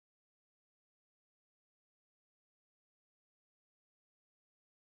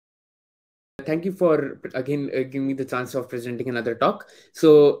Thank you for again giving me the chance of presenting another talk.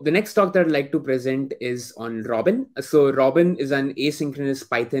 So the next talk that I'd like to present is on Robyn. So Robyn is an asynchronous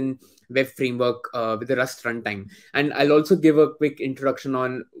Python web framework with a Rust runtime. And I'll also give a quick introduction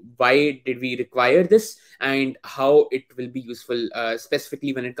on why did we require this and how it will be useful,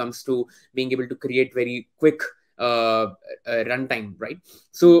 specifically when it comes to being able to create very quick runtime, right?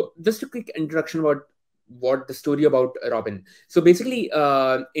 So just a quick introduction about what the story about Robyn. So basically,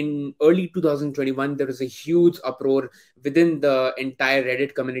 in early 2021, there was a huge uproar within the entire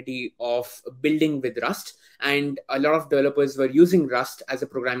Reddit community of building with Rust, and a lot of developers were using Rust as a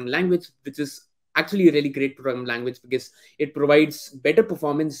programming language, which is actually a really great programming language because it provides better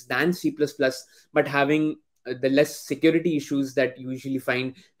performance than C++, but having the less security issues that you usually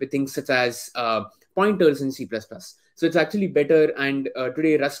find with things such as pointers in C++. So it's actually better, and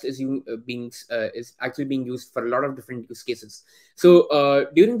today Rust is actually being used for a lot of different use cases. So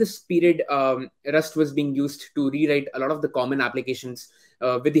during this period, Rust was being used to rewrite a lot of the common applications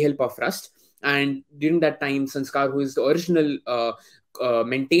with the help of Rust. And during that time, Sanskar, who is the original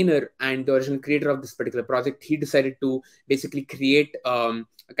maintainer and the original creator of this particular project, he decided to basically create a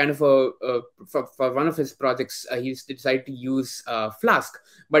kind of for one of his projects, he decided to use Flask,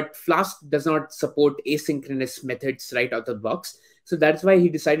 but Flask does not support asynchronous methods right out of the box. So that's why he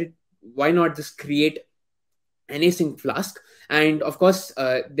decided, why not just create an async Flask? And of course,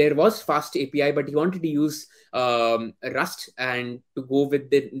 there was Fast API, but he wanted to use Rust and to go with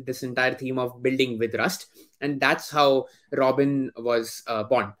this entire theme of building with Rust. And that's how Robyn was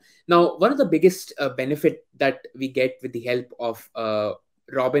born. Now, one of the biggest benefit that we get with the help of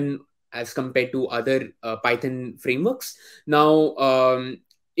Robyn as compared to other Python frameworks. Now,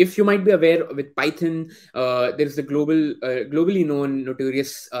 if you might be aware, with Python, there's the globally known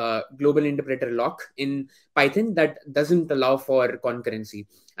notorious global interpreter lock in Python that doesn't allow for concurrency.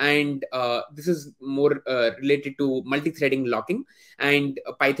 And this is more related to multi-threading locking. And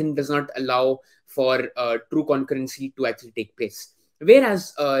Python does not allow for true concurrency to actually take place.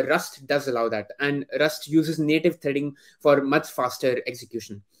 Whereas Rust does allow that. And Rust uses native threading for much faster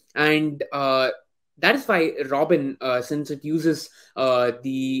execution. And that is why Robyn, since it uses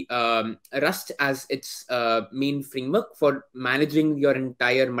the Rust as its main framework for managing your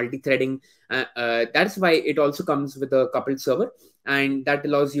entire multi-threading, that's why it also comes with a coupled server, and that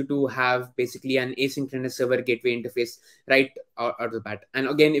allows you to have basically an asynchronous server gateway interface right out of the bat. And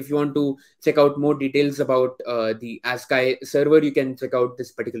again, if you want to check out more details about the ASCII server, you can check out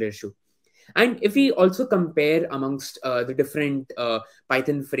this particular issue. And if we also compare amongst the different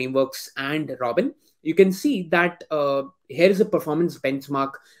Python frameworks and Robyn, you can see that here is a performance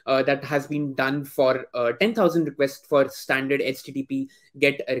benchmark that has been done for 10,000 requests for standard HTTP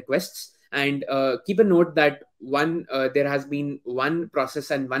GET requests. And keep a note that there has been one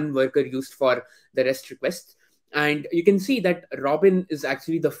process and one worker used for the REST requests. And you can see that Robyn is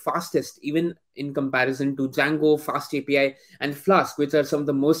actually the fastest, even in comparison to Django, Fast API, and Flask, which are some of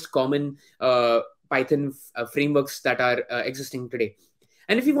the most common Python frameworks that are existing today.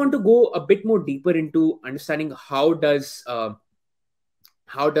 And if you want to go a bit more deeper into understanding how does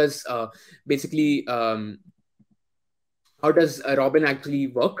basically how does Robyn actually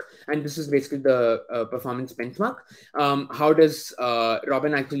work? And this is basically the performance benchmark. How does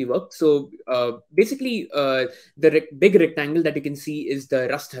Robyn actually work? So basically, the big rectangle that you can see is the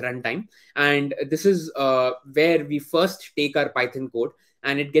Rust runtime. And this is where we first take our Python code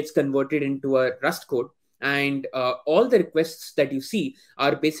and it gets converted into a Rust code. And all the requests that you see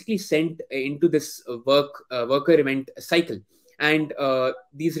are basically sent into this worker event cycle. And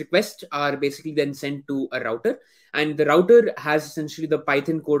these requests are basically then sent to a router. And the router has essentially the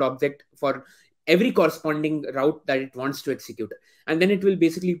Python code object for every corresponding route that it wants to execute. And then it will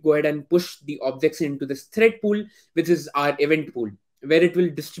basically go ahead and push the objects into this thread pool, which is our event pool, where it will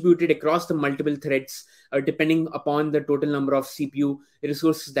distribute it across the multiple threads, depending upon the total number of CPU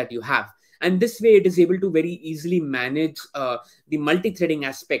resources that you have. And this way, it is able to very easily manage the multi-threading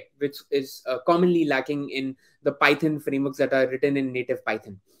aspect, which is commonly lacking in the Python frameworks that are written in native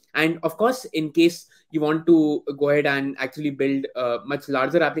Python. And of course, in case you want to go ahead and actually build much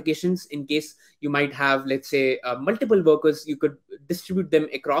larger applications, in case you might have, let's say, multiple workers, you could distribute them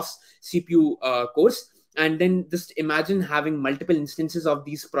across CPU cores. And then just imagine having multiple instances of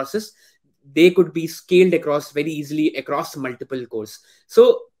these processes. They could be scaled across very easily across multiple cores.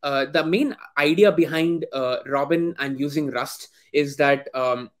 So the main idea behind Robyn and using Rust is that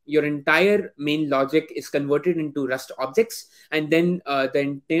your entire main logic is converted into Rust objects, and then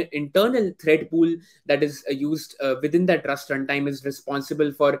the internal thread pool that is used within that Rust runtime is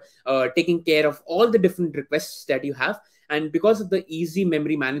responsible for taking care of all the different requests that you have. And because of the easy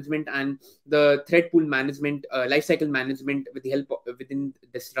memory management and the thread pool management, lifecycle management with the help within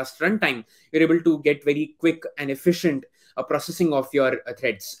this Rust runtime, you're able to get very quick and efficient processing of your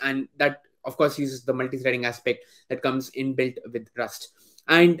threads. And that, of course, uses the multi-threading aspect that comes inbuilt with Rust.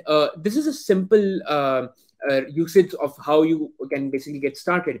 And this is a simple usage of how you can basically get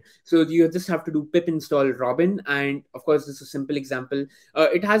started. So you just have to do pip install Robyn, and of course this is a simple example.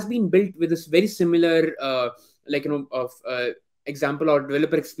 It has been built with this very similar of example or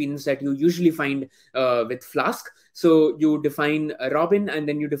developer experience that you usually find with Flask. So you define Robyn, and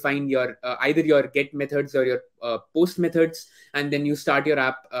then you define your either your get methods or your post methods, and then you start your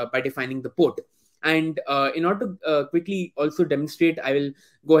app by defining the port. And in order to quickly also demonstrate, I will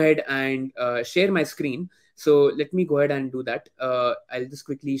go ahead and share my screen. So let me go ahead and do that. I'll just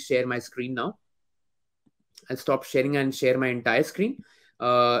quickly share my screen now. I'll stop sharing and share my entire screen.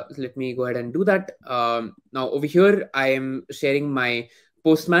 Let me go ahead and do that. Now over here, I am sharing my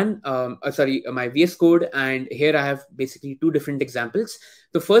Postman, my VS Code, and here I have basically two different examples.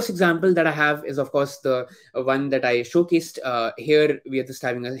 The first example that I have is, of course, the one that I showcased. Here we are just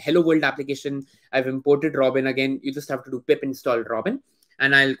having a Hello World application. I've imported Robyn. Again, you just have to do pip install Robyn,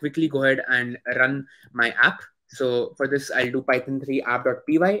 and I'll quickly go ahead and run my app. So for this, I'll do Python 3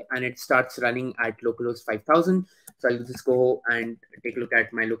 app.py, and it starts running at localhost 5000. So I'll just go and take a look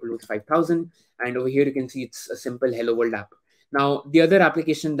at my localhost 5000. And over here, you can see it's a simple Hello World app. Now, the other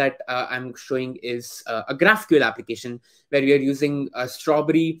application that I'm showing is a GraphQL application where we are using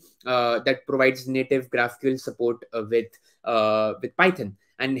Strawberry that provides native GraphQL support with Python.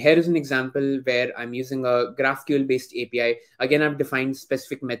 And here is an example where I'm using a GraphQL-based API. Again, I've defined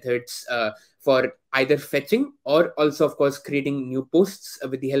specific methods for either fetching or also, of course, creating new posts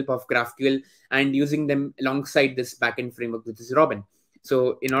with the help of GraphQL and using them alongside this backend framework, which is Robyn.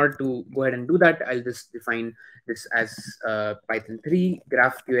 So in order to go ahead and do that, I'll just define this as Python 3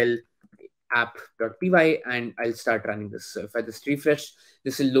 GraphQL app.py, and I'll start running this. So if I just refresh,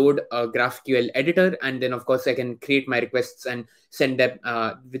 this will load a GraphQL editor, and then of course I can create my requests and send them,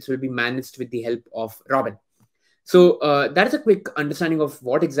 which will be managed with the help of Robyn. So that is a quick understanding of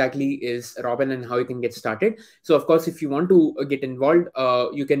what exactly is Robyn and how you can get started. So of course, if you want to get involved,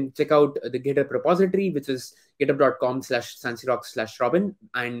 you can check out the GitHub repository, which is github.com/sansirox/Robyn,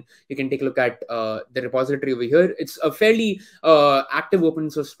 and you can take a look at the repository over here. It's a fairly active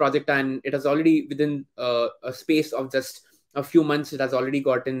open source project, and it has already, within a space of just a few months, it has already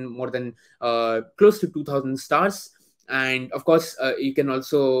gotten more than close to 2000 stars. And of course, you can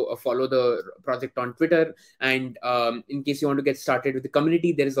also follow the project on Twitter. And in case you want to get started with the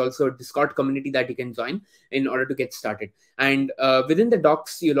community, there is also a Discord community that you can join in order to get started. And within the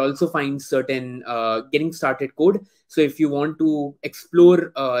docs, you'll also find certain getting started code. So if you want to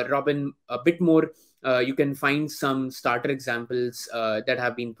explore Robyn a bit more, you can find some starter examples that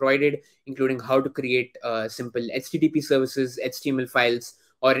have been provided, including how to create simple HTTP services, HTML files,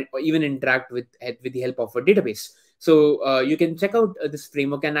 or even interact with the help of a database. So you can check out this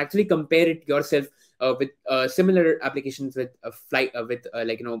framework and actually compare it yourself with similar applications with a Flask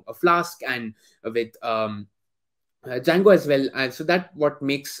and with Django as well. And so that what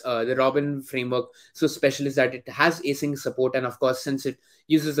makes the Robyn framework so special is that it has async support, and of course, since it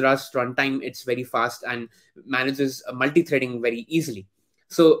uses Rust runtime, it's very fast and manages multi-threading very easily.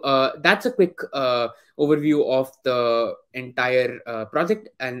 So that's a quick overview of the entire project,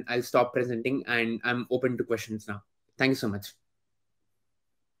 and I'll stop presenting and I'm open to questions now. Thank you so much.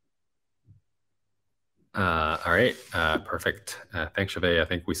 All right, perfect. Thanks, Shivay. I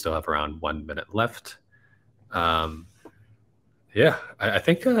think we still have around 1 minute left. Yeah, I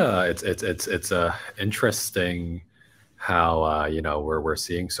think it's interesting how we're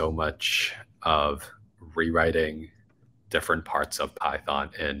seeing so much of rewriting different parts of Python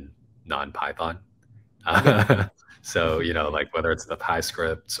in non-Python. So like whether it's the Py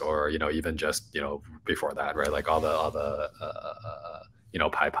scripts or even just before that, right? Like all the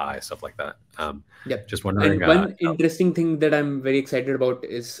PyPy stuff like that. Just wondering. And one interesting thing that I'm very excited about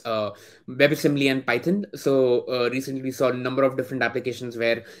is WebAssembly and Python. So recently we saw a number of different applications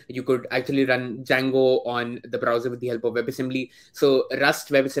where you could actually run Django on the browser with the help of WebAssembly. So Rust,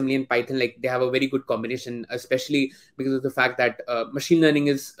 WebAssembly, and Python, like they have a very good combination, especially because of the fact that machine learning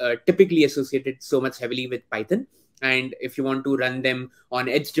is typically associated so much heavily with Python. And if you want to run them on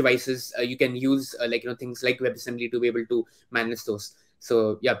edge devices, you can use things like WebAssembly to be able to manage those.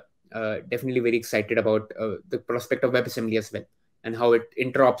 So yeah, definitely very excited about the prospect of WebAssembly as well and how it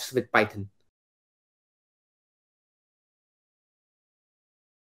interops with Python.